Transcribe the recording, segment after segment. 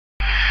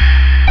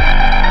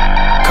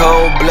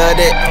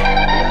cold-blooded,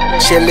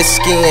 chilly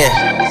skin.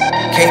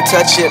 Can't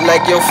touch it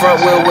like your front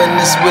wheel when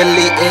it's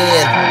Willie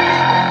in.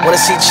 Wanna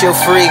see chill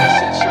free,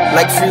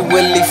 like Free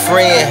Willy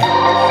friend.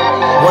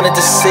 Wanted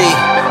to see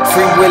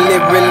Free Willy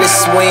really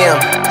swim.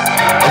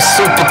 I'm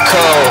super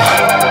cold,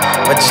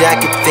 my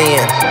jacket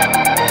thin.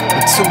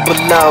 I'm too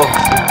below,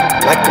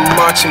 like a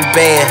marching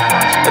band.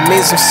 That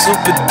means I'm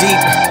super deep,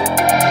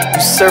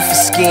 you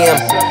surface skim.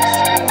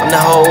 I'm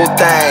the whole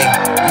thing,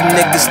 you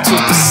niggas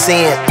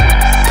 2%.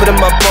 Put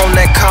 'em up on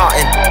that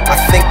cotton, I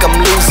think I'm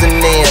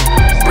losing them.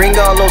 Bring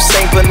all those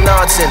St.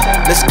 Bernards in,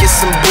 let's get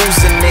some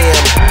boozing in.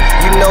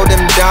 You know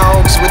them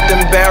dogs with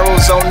them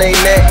barrels on they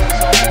neck.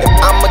 And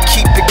I'ma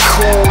keep it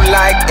cool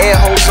like air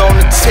holes on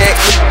the tech.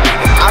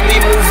 I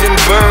be moving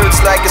birds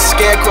like a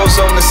scarecrow's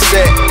on the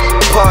set.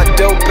 Part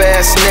dope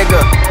ass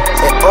nigga,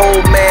 an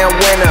old man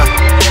winner.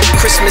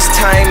 Christmas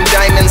time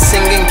diamonds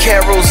singing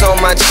carols on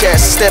my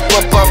chest. Step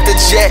up off the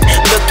jet,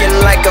 looking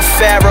like a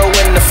pharaoh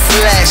in the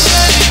flesh.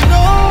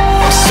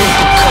 I'm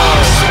super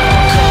cold.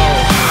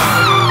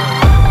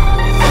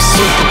 I'm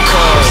super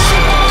cold.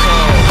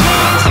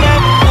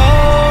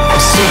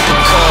 I'm super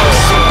cold.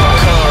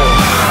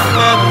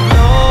 I'm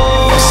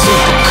super cold. I'm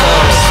super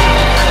cold.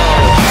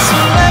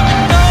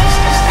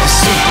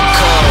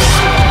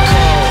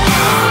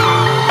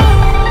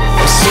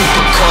 I'm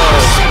super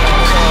cold.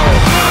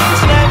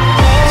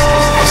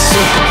 I'm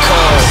super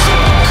cold.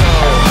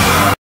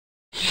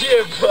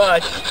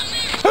 Ебать!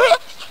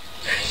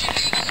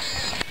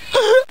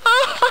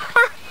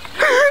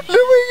 Да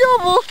вы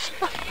ёбался!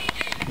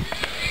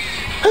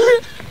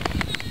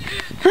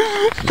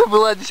 Это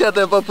была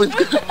 10-я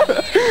попытка.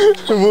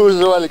 Мы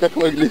выживали как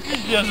могли.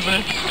 Пиздец,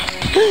 блядь.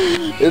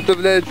 Это,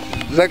 блядь,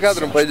 за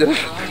кадром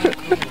пойдешь.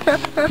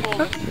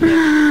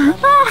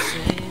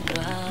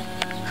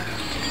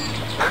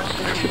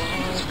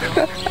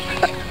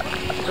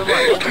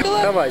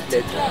 Давай,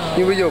 блядь.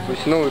 Не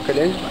выёбывайся, новый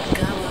колень.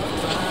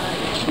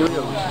 Не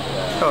выёбывайся.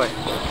 Давай.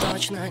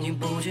 Точно не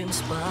будем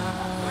спать.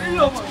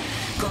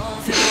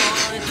 Кофе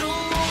мой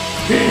друг,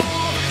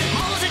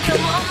 музыка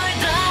мой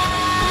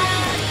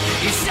драйв,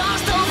 и все,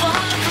 что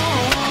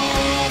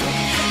вокруг,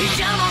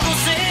 я могу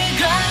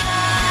сыграть.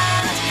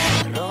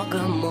 Дорога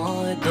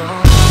мой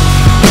дом.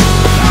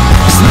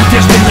 С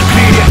надеждой на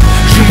крылья,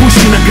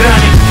 живущий на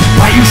грани,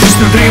 поющий с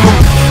надрывом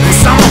у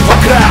самого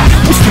края.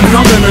 Пусть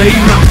немного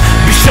наивно,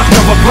 без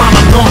четкого плана,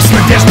 но с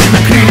надеждой на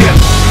крылья.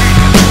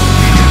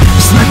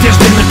 С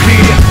надеждой на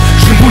крылья,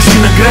 живущий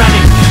на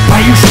грани,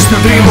 поющий с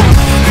надрывом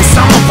у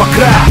самого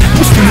края.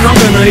 Пусть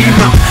немного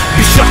наивно,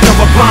 без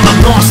четкого плана,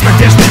 но с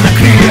надеждой на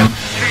крылья.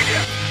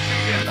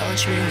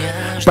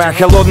 По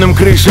холодным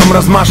крышам,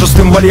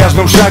 размашистым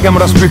вальяжным шагом,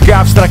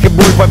 распихав страх и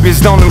боль по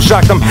бездонным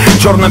шахтам.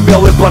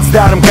 Черно-белый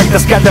плацдарм, как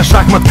доска для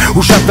шахмат.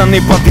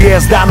 Ушатанный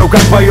подъезд, да ну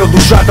как поет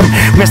душатом.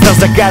 Вместо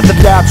заката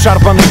для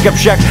обшарпанных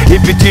общак и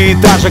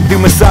пятиэтажек,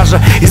 дым и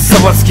сажа из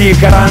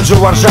заводских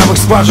оранжево-ржавых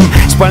скважин.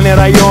 Спальный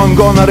район,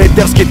 гонор и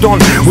дерзкий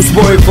тон.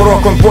 Усвоив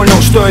урок, он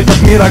понял, что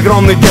этот мир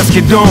огромный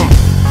детский дом.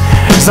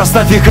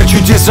 Заставь их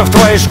очутиться в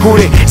твоей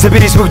шкуре.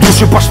 Заберись в их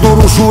души по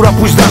шнуру шура,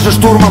 пусть даже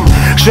штурмом.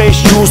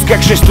 6 чувств,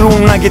 как 6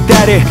 струн на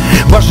гитаре.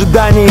 В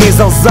ожидании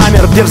зал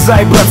замер.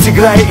 Дерзай, брат,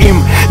 сыграй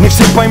им. Не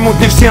все поймут,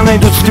 не все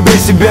найдут в тебе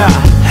себя.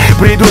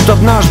 Придут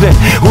однажды,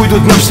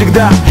 уйдут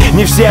навсегда.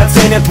 Не все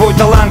оценят твой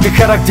талант и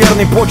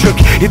характерный почерк.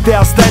 И ты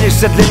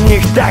останешься для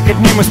них так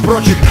одним из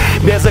прочих.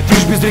 Без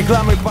афиш, без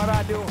рекламы по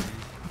радио.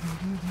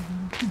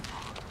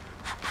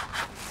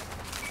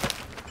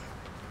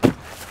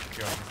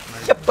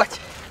 Ебать!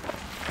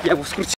 Я его скрутил.